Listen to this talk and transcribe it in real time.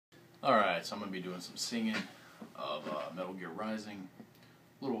Alright, so I'm going to be doing some singing of Metal Gear Rising.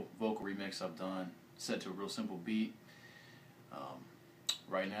 Little vocal remix I've done, set to a real simple beat.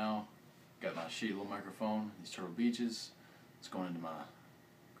 Right now, got my shitty little microphone, these Turtle Beaches. It's going into my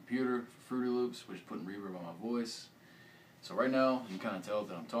computer for Fruity Loops, which is putting reverb on my voice. So right now, you can kind of tell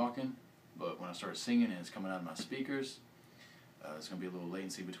that I'm talking, but when I start singing and it's coming out of my speakers, there's going to be a little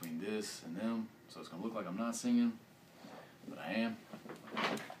latency between this and them, so it's going to look like I'm not singing, but I am.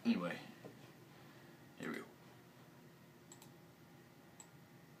 Anyway, here we go.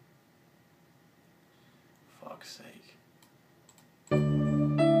 Fuck's sake.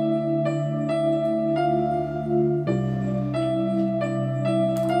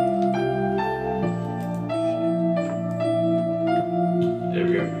 There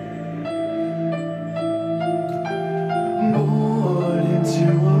we go. Born into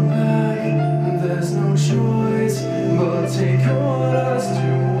a bag, there's no choice but take orders to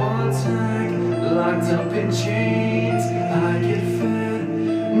attack. Locked up in chains, I get fed,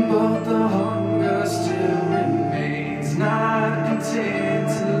 but the hunger still remains. Not content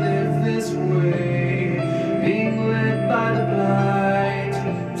to live this way, being led by the blind.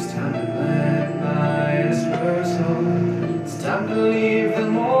 It's time to land my dispersal. It's time to leave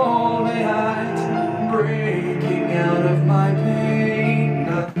them all behind. Breaking out of my pain,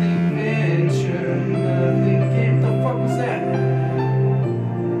 nothing venture, nothing gain. The fuck was that?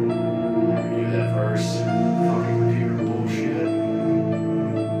 Redo that verse. Fucking computer bullshit.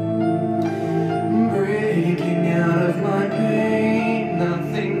 Breaking out of my pain,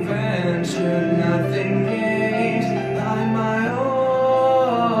 nothing ventured, nothing gained. I'm my own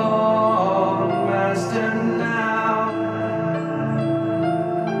master now.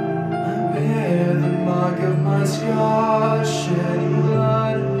 I bear the mark of my scars, shedding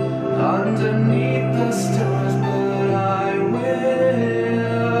blood underneath the stars, but I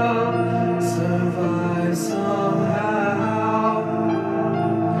will survive somehow.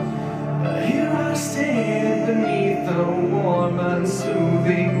 Here I stand beneath the warm and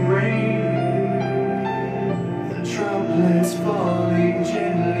soothing rain, the droplets falling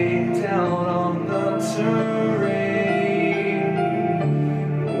gently down on the terrain.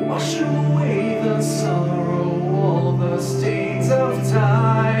 Wash away the sorrow, all the stains of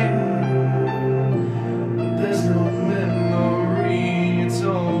time. There's no memory, it's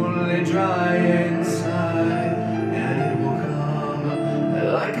only dry inside, and it will come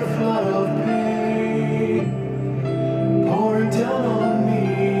like a flood of pain, pouring down on me,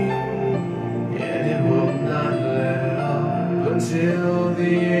 and it will not let up until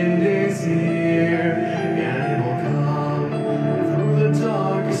the end is here, and it will come through the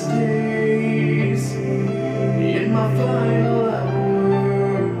darkest days, in my final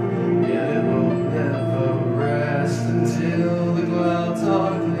hour, and it will never rest until the clouds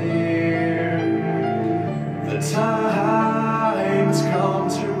are clear. The time's come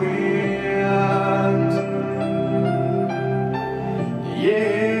to end.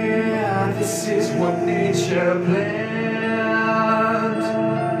 Yeah, this is what nature planned,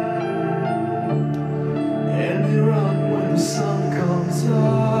 and they run when the sun comes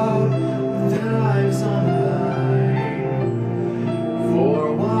up, with their lives on the line. For a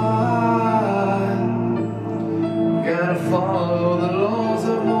while, we gotta follow the laws of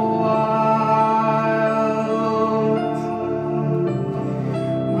the wild,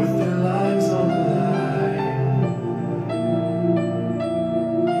 with their lives on the line.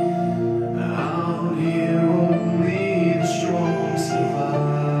 Out here, only the strong survive.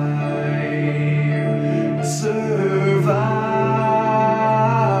 Survive.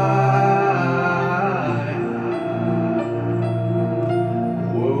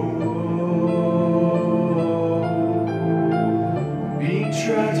 Being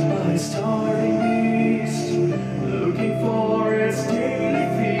tracked by a starving beast, looking for its daily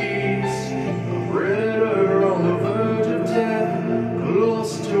feast. A predator on the verge of death,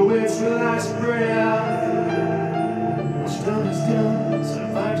 close to its last breath. What's done is done,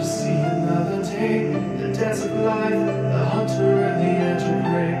 survive to see another day. The dance of life, the hunter and the angel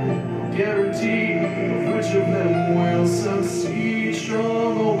prey. No guarantee of which of them will succeed,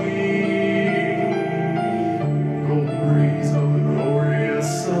 strong or weak. Golden rays of the glorious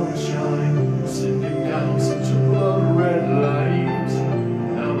sunshine, sending down such a blood red light.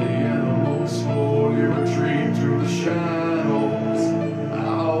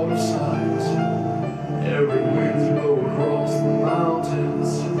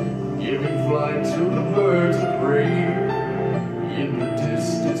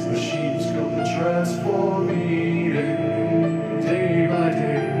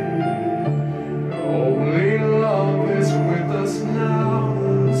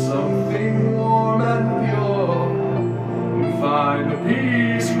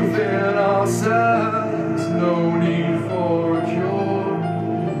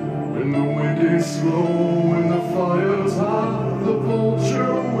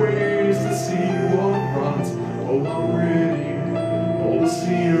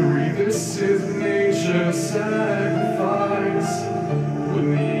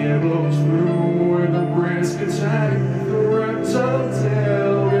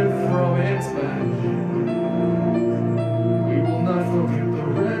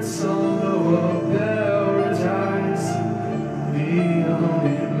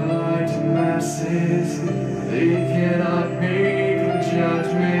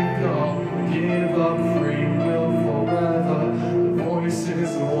 make up, give up free will forever.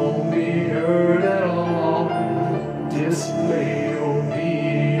 Voices won't be heard at all. Display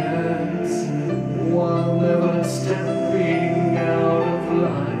obedience while never stepping out of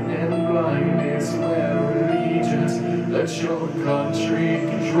line. And blindness where allegiance. Let your country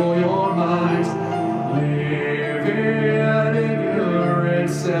control your mind. Live in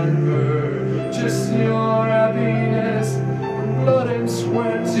ignorance and purchase your happiness. Blood and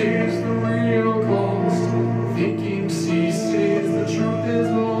sweat is the real cost. Thinking ceases, the truth is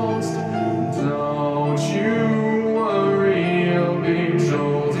lost. Don't you worry, you'll be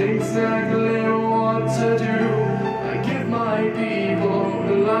told exactly what to do. I give my people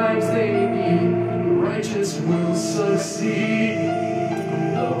the lives they need. The righteous will succeed.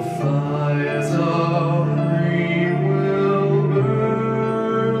 The fires of greed will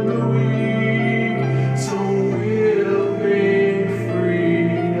burn the weak. So we'll make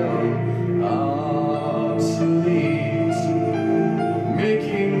freedom obsolete.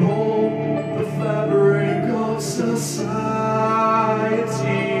 Making whole the fabric of society.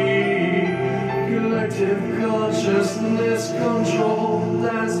 Collective consciousness controlled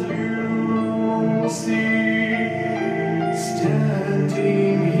as you see.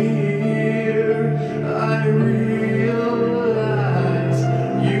 Standing here, I realize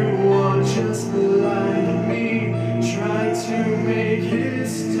you are just like me. Try to make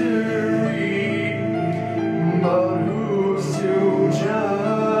history, but who's to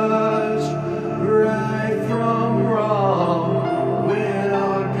judge right from wrong? When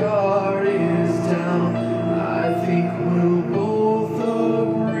our guard is down, I think we'll both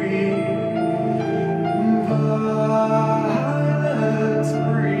agree. Violence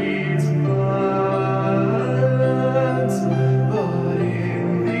breeds violence, but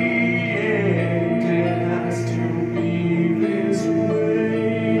in the end it has to be this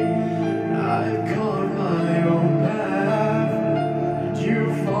way. I've carved my own path, and you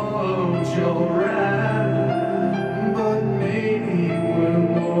followed your wrath, but maybe we're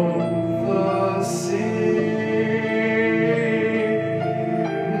both the same.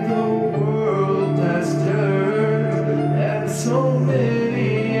 The world has turned, and so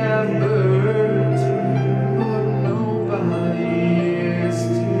many have burned, but nobody is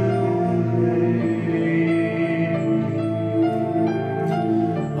to blame.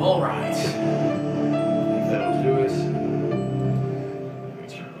 Alright, I think that'll do it. Let me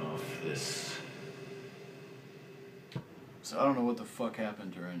turn off this. So I don't know what the fuck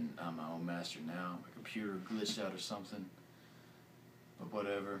happened during my own master now. My computer glitched out or something. But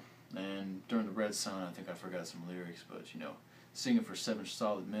whatever. And during the red sun, I think I forgot some lyrics, but you know, singing for 7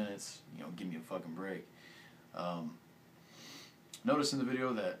 solid minutes, you know, give me a fucking break. Notice in the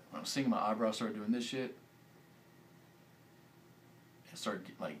video that when I'm singing, my eyebrows started doing this shit. It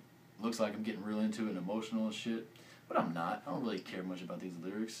started, like, looks like I'm getting real into it and emotional and shit. But I'm not. I don't really care much about these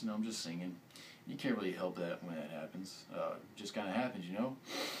lyrics. You know, I'm just singing. You can't really help that when that happens. It just kind of happens, you know?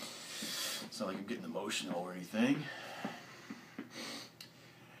 It's not like I'm getting emotional or anything.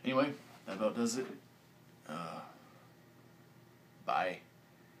 Anyway, that about does it.